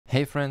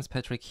Hey friends,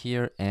 Patrick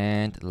here,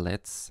 and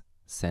let's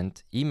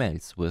send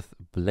emails with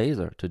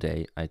Blazor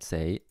today, I'd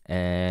say.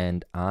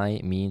 And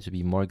I mean, to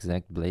be more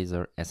exact,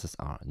 Blazor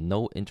SSR.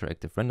 No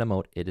interactive render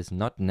mode. It is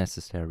not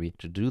necessary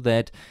to do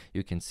that.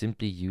 You can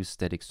simply use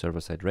static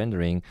server-side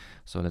rendering.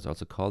 So let's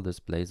also call this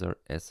Blazor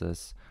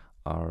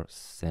SSR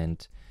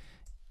send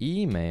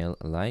email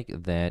like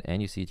that.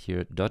 And you see it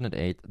here, .NET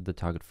 8, the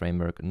target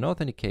framework, no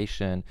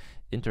authentication,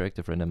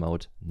 interactive render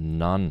mode,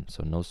 none.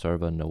 So no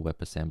server, no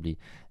WebAssembly,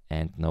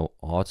 and no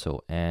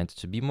auto. And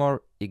to be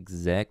more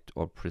exact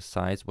or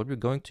precise, what we're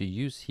going to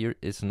use here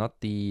is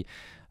not the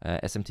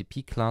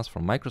SMTP class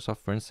from Microsoft,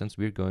 for instance.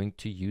 We're going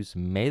to use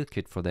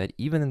MailKit for that.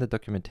 Even in the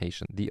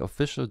documentation, the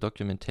official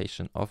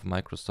documentation of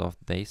Microsoft,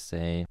 they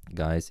say,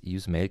 guys,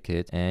 use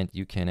MailKit, and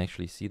you can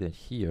actually see that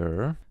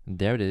here.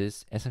 There it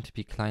is,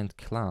 SMTP client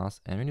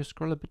class, and when you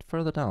scroll a bit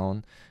further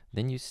down,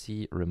 then you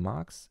see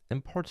remarks.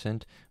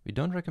 Important, we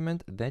don't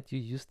recommend that you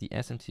use the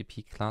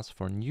SMTP class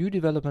for new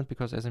development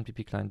because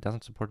SMTP client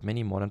doesn't support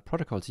many modern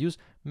protocols. Use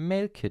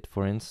MailKit,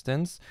 for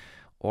instance,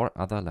 or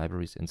other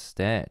libraries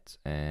instead.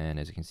 And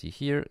as you can see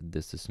here,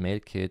 this is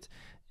MailKit,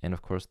 and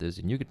of course there's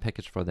a NuGet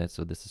package for that,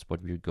 so this is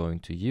what we're going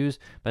to use.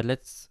 But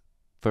let's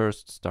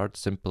first start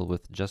simple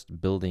with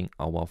just building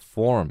our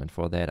form, and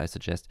for that I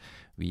suggest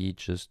we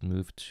just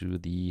move to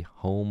the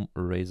home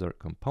Razor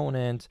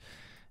component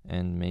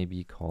and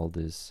maybe call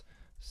this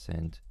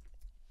send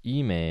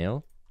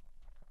email.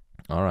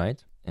 All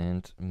right,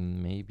 and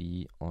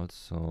maybe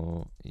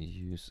also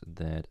use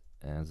that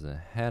as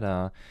a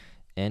header.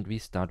 And we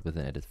start with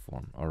an edit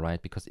form, all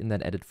right? Because in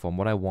that edit form,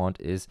 what I want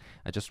is,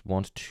 I just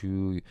want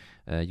to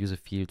use a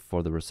field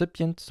for the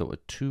recipient, so a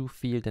to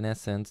field in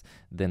essence,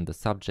 then the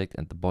subject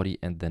and the body,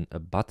 and then a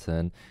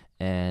button,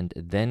 and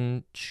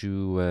then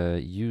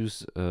to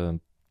use a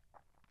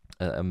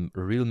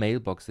real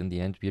mailbox in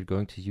the end, we are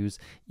going to use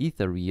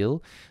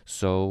Ethereal.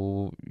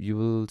 So you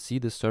will see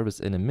this service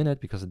in a minute,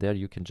 because there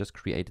you can just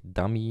create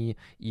dummy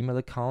email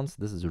accounts.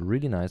 This is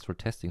really nice for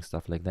testing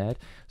stuff like that.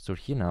 So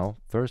here now,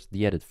 first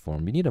the edit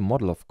form. We need a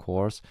model, of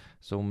course,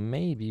 so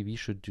maybe we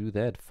should do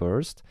that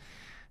first.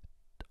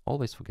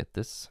 Always forget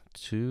this,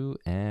 to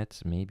add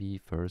maybe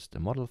first a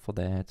model for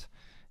that.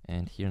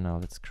 And here now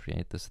let's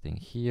create this thing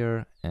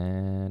here,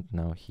 and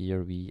now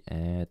here we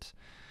add,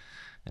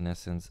 in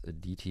essence, a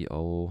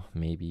DTO,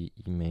 maybe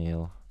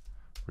email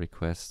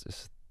request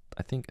is,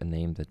 I think, a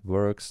name that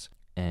works.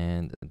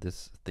 And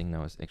this thing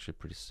now is actually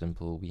pretty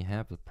simple. We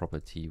have a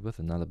property with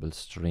a nullable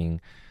string,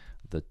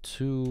 the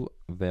to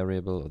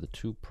variable or the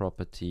to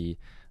property,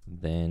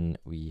 then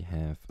we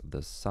have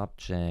the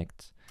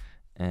subject,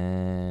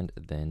 and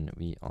then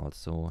we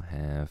also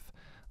have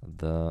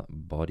the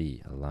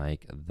body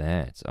like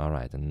that. All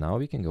right, and now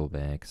we can go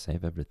back,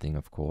 save everything,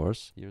 of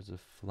course. Here's a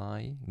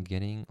fly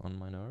getting on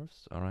my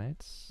nerves. All right,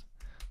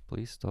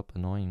 please stop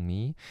annoying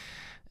me.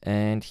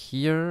 And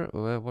here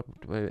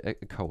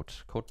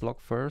code block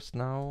first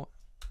now,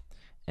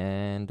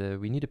 and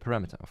we need a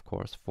parameter, of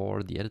course,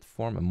 for the edit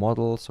form, a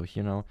model. So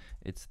here now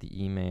it's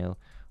the email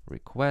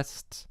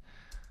request,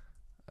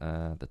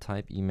 the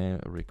type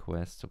email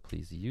request, so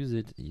please use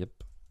it.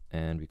 Yep.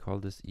 And we call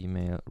this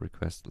email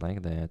request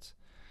like that,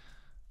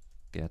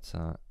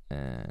 getter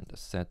and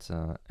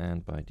setter,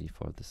 and by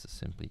default this is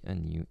simply a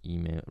new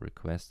email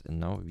request.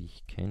 And now we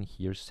can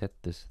here set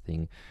this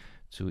thing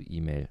to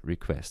email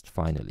request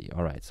finally.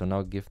 All right, so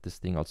now give this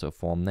thing also a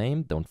form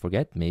name. Don't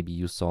forget, maybe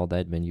you saw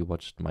that when you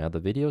watched my other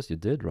videos. You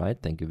did, right?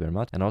 Thank you very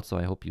much. And also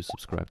I hope you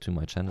subscribe to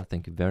my channel.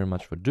 Thank you very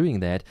much for doing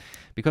that,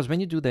 because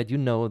when you do that, you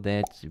know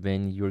that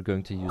when you're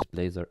going to use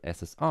Blazor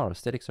SSR,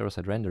 static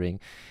server-side rendering,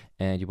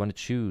 and you want to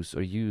choose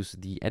or use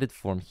the edit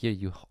form here,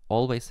 you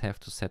always have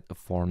to set a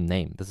form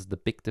name. This is the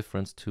big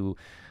difference to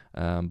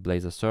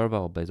Blazor server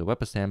or Blazor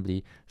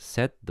WebAssembly.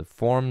 Set the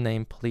form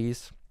name,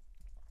 please,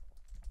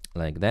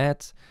 like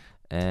that.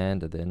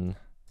 And then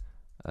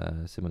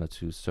similar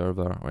to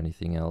server or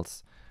anything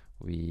else,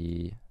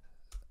 we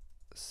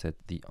set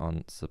the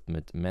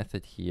onSubmit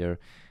method here.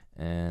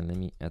 And let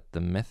me add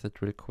the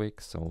method real quick.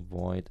 So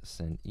void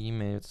send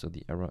email, so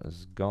the error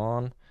is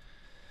gone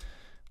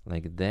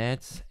like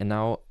that. And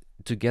now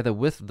together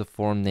with the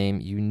form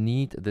name, you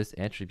need this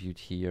attribute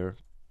here,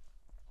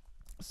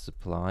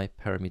 supply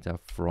parameter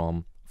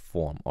from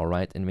form. All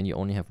right, and when you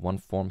only have one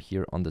form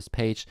here on this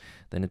page,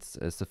 then it's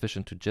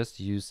sufficient to just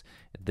use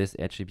this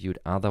attribute.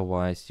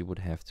 Otherwise you would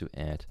have to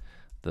add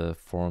the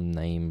form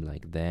name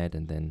like that,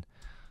 and then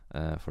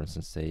for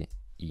instance say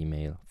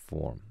email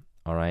form.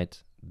 All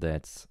right,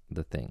 that's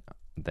the thing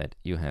that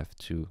you have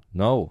to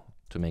know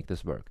to make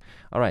this work.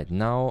 All right,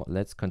 now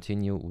let's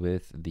continue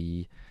with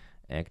the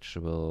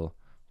actual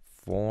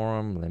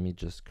form. Let me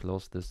just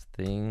close this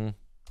thing.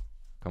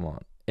 Come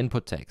on.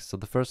 Input text. So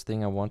the first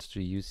thing I want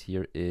to use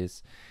here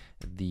is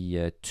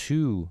the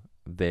to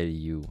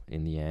value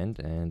in the end,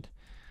 and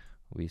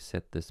we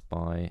set this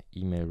by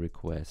email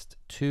request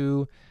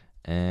to,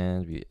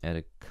 and we add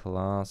a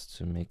class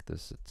to make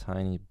this a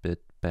tiny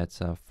bit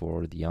better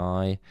for the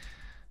eye.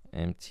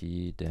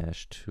 Empty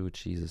 -2.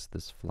 Jesus,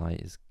 this fly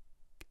is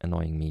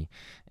annoying me.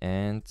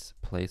 And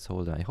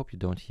placeholder, I hope you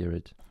don't hear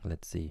it.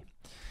 Let's see.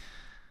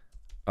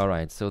 All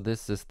right, so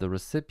this is the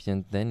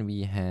recipient. Then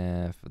we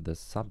have the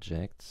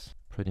subject,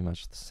 pretty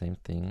much the same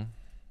thing.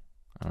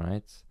 All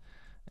right,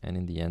 and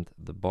in the end,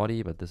 the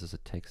body, but this is a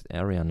text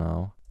area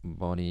now.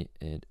 Body,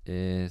 it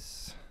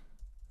is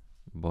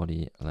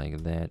body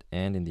like that.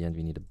 And in the end,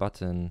 we need a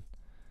button,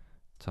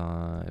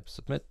 type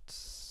submit,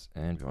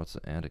 and we also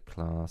add a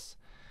class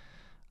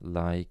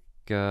like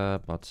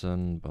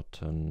button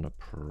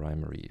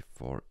primary,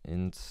 for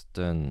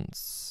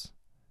instance.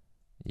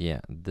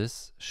 Yeah,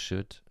 this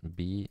should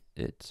be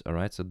it. All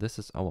right, so this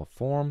is our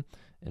form: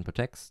 input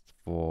text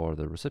for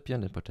the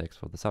recipient, input text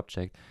for the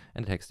subject,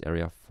 and text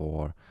area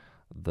for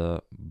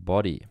the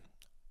body.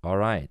 All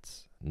right,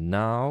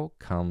 now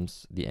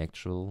comes the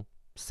actual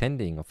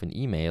sending of an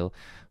email.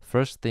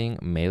 First thing,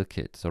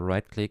 MailKit. So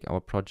right click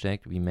our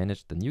project, we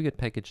manage the NuGet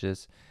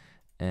packages,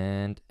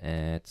 and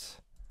add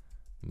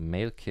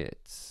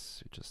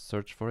MailKit. We just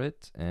search for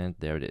it, and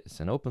there it is,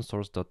 an open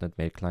source .NET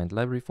Mail client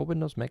library for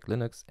Windows, Mac,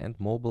 Linux, and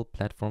mobile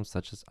platforms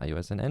such as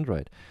iOS and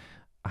Android.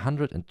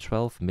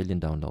 112 million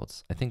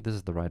downloads. I think this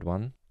is the right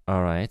one.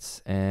 All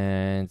right,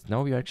 and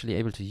now we are actually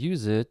able to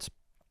use it.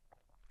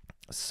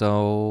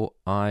 So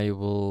I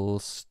will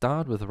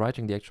start with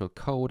writing the actual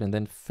code and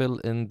then fill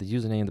in the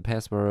username, the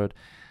password,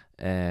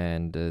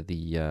 and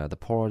the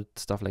port,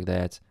 stuff like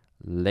that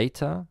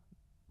later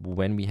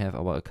when we have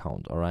our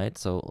account. All right,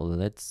 so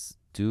let's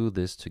do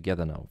this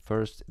together now.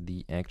 First,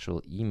 the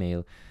actual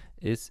email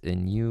is a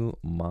new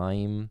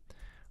MIME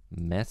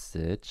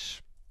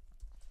message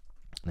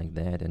like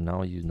that, and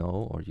now you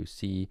know, or you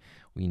see,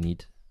 we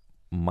need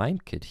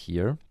MIMEKit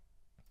here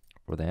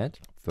for that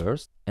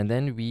first, and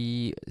then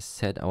we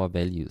set our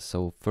values.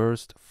 So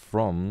first,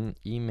 from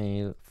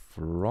email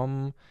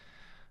from,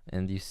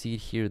 and you see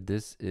here,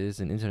 this is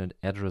an internet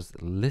address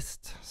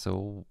list.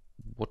 So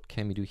what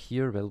can we do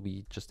here? Well,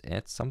 we just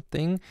add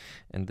something,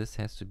 and this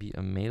has to be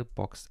a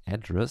mailbox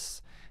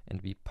address,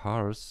 and we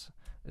parse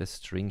a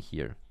string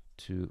here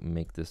to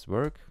make this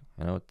work.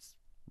 I know it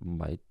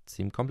might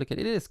seem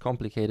complicated. It is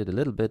complicated a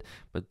little bit,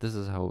 but this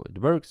is how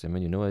it works, and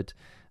when you know it,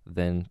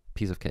 then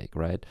piece of cake,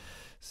 right?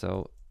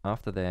 So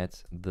after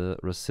that, the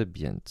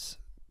recipient,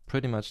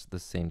 pretty much the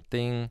same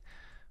thing,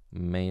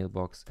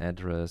 mailbox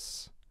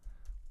address,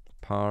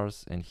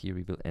 parse, and here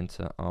we will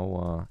enter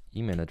our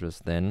email address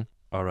then.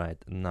 All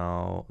right,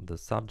 now the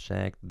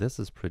subject, this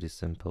is pretty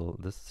simple.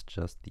 This is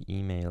just the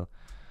email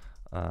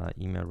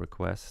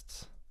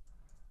request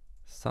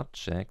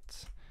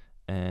subject.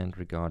 And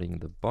regarding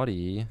the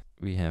body,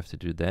 we have to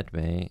do that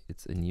way.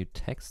 It's a new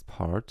text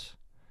part,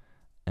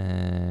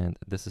 and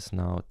this is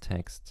now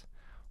text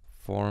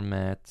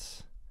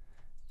format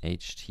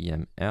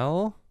HTML.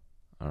 All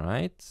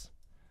right,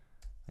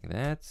 like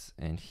that.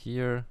 And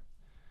here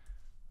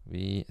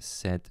we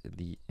set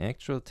the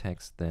actual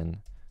text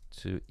then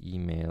to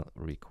email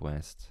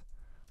request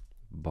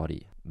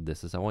body.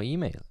 This is our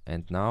email,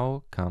 and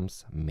now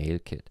comes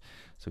MailKit.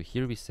 So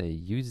here we say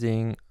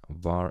using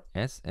var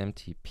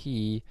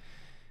SMTP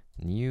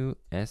new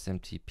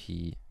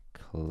SMTP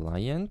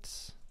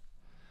client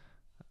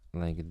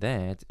like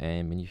that,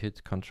 and when you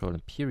hit Control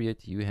and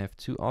period, you have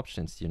two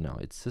options here now.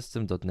 It's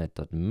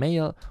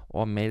system.net.mail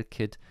or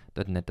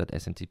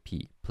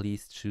mailkit.net.smtp.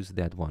 Please choose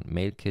that one,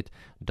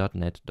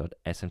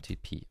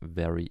 mailkit.net.smtp.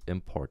 Very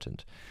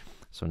important.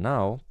 So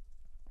now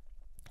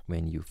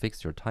when you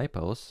fix your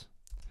typos,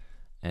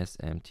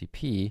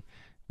 SMTP,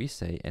 we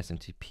say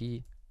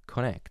SMTP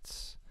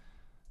connects.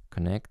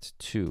 Connect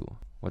to,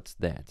 what's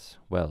that?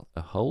 Well,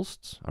 a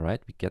host. All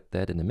right, we get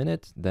that in a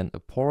minute. Then a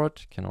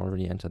port, can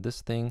already enter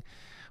this thing.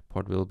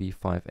 Port will be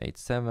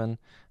 587.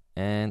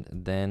 And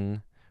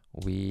then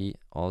we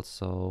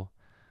also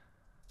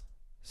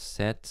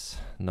set,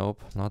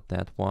 nope, not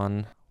that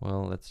one.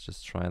 Well, let's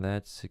just try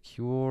that.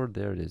 Secure,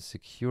 there it is,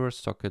 secure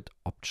socket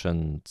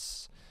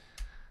options.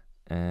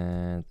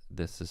 And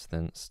this is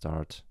then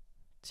start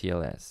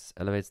TLS.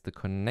 Elevates the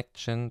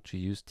connection to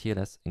use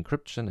TLS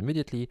encryption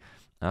immediately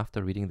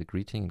after reading the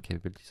greeting and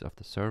capabilities of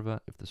the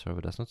server. If the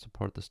server does not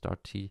support the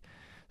start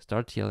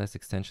TLS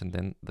extension,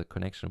 then the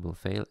connection will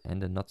fail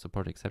and a not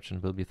support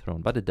exception will be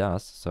thrown. But it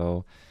does,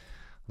 so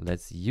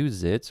let's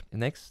use it.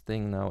 Next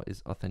thing now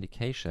is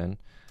authentication.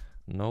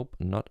 Nope,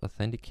 not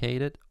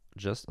authenticated.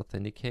 Just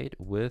authenticate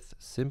with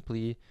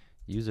simply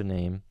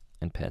username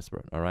and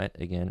password. All right,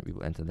 again, we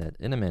will enter that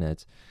in a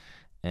minute.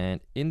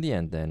 And in the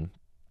end then,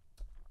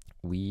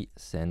 we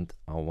send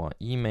our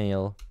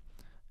email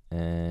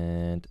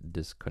and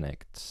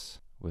disconnect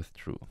with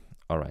true.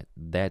 All right,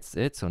 that's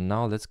it. So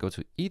now let's go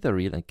to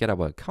Ethereal and get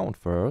our account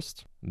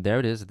first. There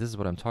it is. This is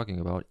what I'm talking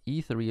about.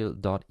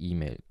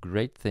 Ethereal.email.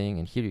 Great thing.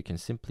 And here you can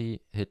simply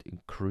hit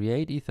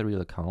create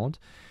Ethereal account.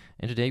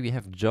 And today we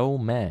have Joe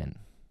Man.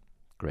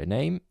 Great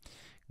name,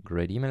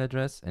 great email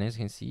address. And as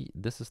you can see,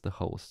 this is the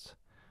host.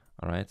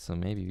 All right, so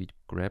maybe we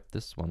grab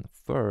this one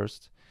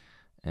first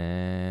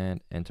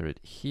and enter it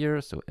here.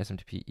 So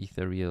SMTP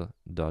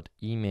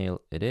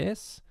Ethereal.email it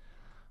is.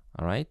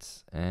 All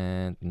right,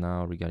 and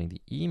now regarding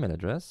the email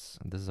address,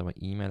 this is our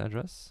email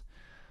address.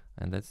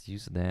 And let's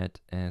use that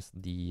as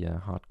the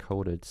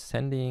hard-coded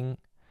sending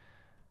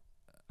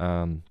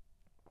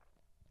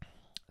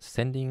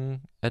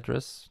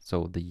address,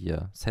 so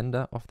the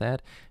sender of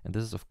that. And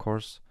this is of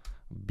course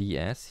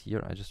BS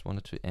here. I just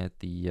wanted to add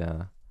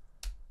the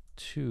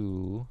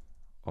to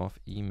of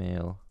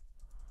email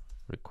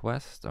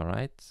request. All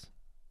right.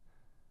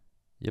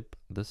 Yep,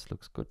 this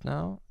looks good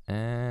now.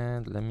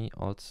 And let me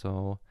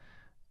also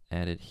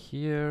add it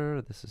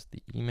here. This is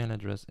the email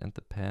address, and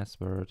the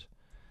password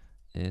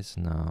is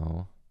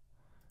now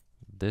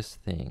this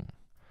thing.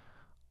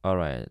 All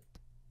right.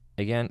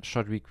 Again,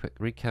 short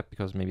recap,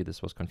 because maybe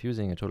this was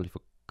confusing. I totally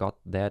forgot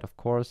that, of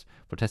course.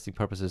 For testing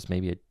purposes,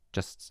 maybe I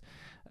just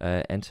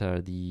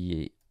enter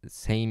the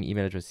same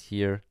email address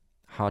here,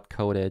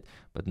 hard-coded,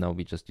 but now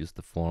we just use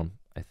the form.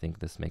 I think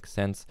this makes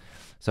sense.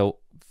 So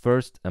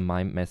first, a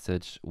MIME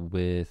message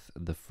with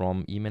the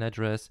from email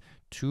address.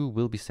 To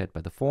will be set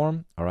by the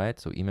form. All right,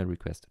 so email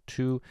request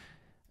to.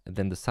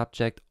 Then the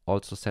subject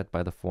also set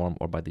by the form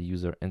or by the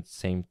user, and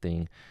same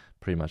thing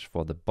pretty much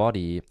for the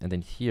body. And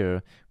then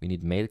here we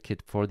need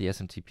MailKit for the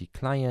SMTP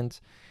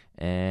client,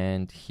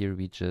 and here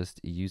we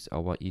just use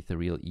our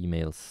Ethereal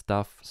email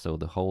stuff, so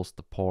the host,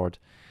 the port,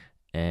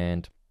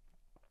 and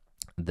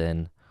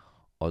then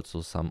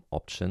also some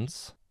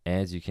options,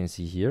 as you can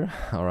see here.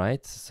 All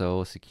right,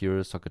 so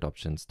secure socket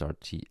options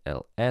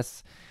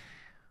 .tls.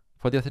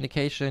 For the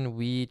authentication,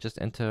 we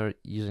just enter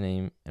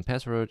username and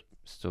password.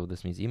 So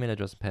this means email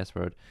address and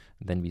password.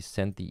 Then we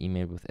send the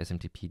email with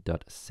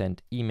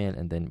smtp.send email,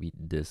 and then we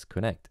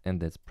disconnect. And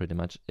that's pretty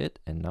much it.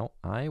 And now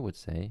I would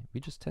say we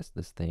just test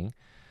this thing.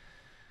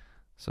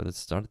 So let's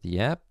start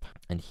the app.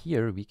 And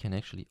here we can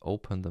actually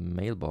open the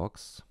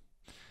mailbox.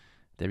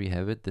 There you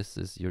have it. This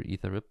is your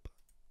Etherip.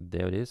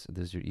 There it is.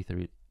 This is your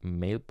Etherip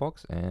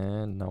mailbox.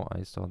 And now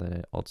I saw that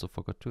I also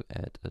forgot to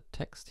add a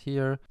text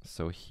here.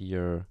 So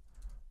here,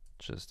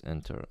 just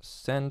enter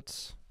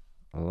send,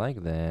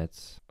 like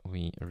that.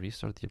 We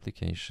restart the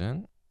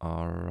application.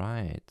 All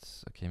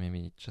right. Okay,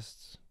 maybe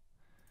just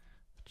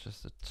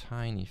a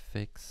tiny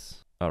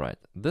fix. All right,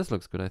 this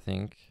looks good, I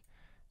think.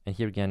 And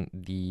here again,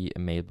 the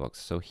mailbox.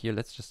 So here,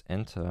 let's just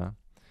enter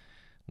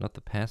not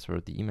the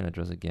password, the email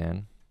address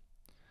again.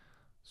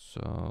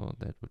 So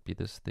that would be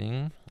this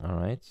thing. All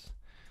right.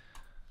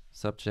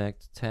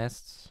 Subject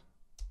tests.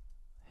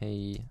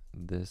 Hey,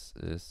 this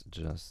is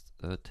just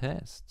a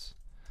test.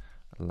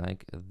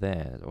 Like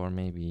that. Or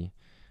maybe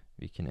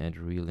we can add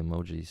real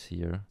emojis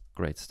here.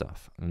 Great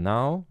stuff.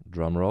 Now,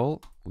 drum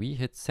roll, we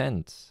hit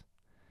send.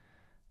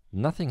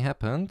 Nothing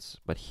happened,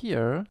 but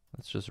here,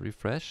 let's just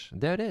refresh.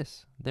 There it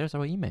is. There's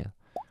our email.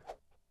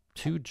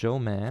 To Joe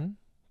Man,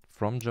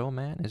 from Joe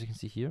Man, as you can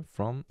see here,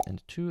 from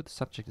and to. The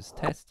subject is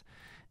test.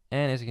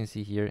 And as you can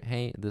see here,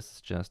 hey, this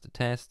is just a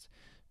test.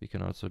 We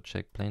can also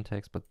check plain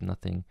text, but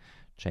nothing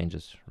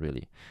changes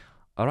really.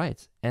 All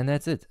right, and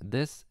that's it.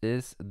 This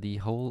is the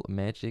whole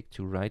magic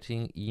to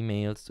writing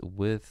emails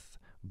with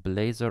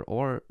Blazor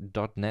or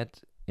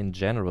 .NET in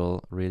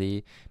general,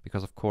 really,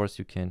 because of course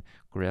you can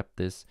grab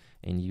this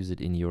and use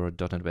it in your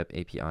 .NET Web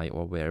API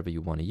or wherever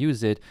you want to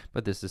use it.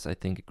 But this is, I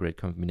think, a great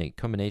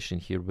combination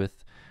here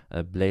with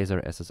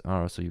Blazor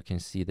SSR, so you can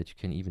see that you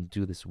can even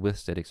do this with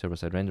static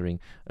server-side rendering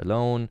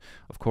alone.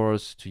 Of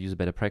course, to use a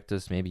better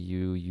practice, maybe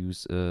you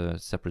use a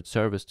separate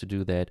service to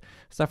do that,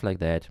 stuff like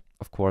that.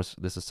 Of course,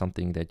 this is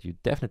something that you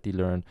definitely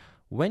learn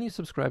when you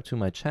subscribe to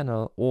my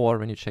channel or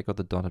when you check out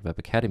the .NET Web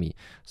Academy.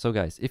 So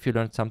guys, if you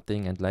learned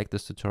something and like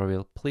this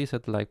tutorial, please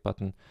hit the like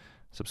button,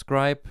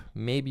 subscribe.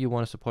 Maybe you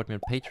want to support me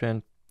on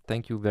Patreon.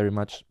 Thank you very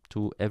much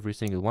to every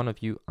single one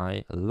of you.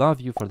 I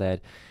love you for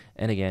that.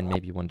 And again,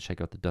 maybe you want to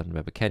check out the .NET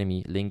Web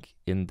Academy, link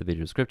in the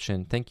video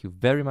description. Thank you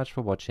very much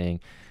for watching,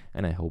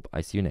 and I hope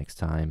I see you next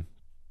time.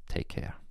 Take care.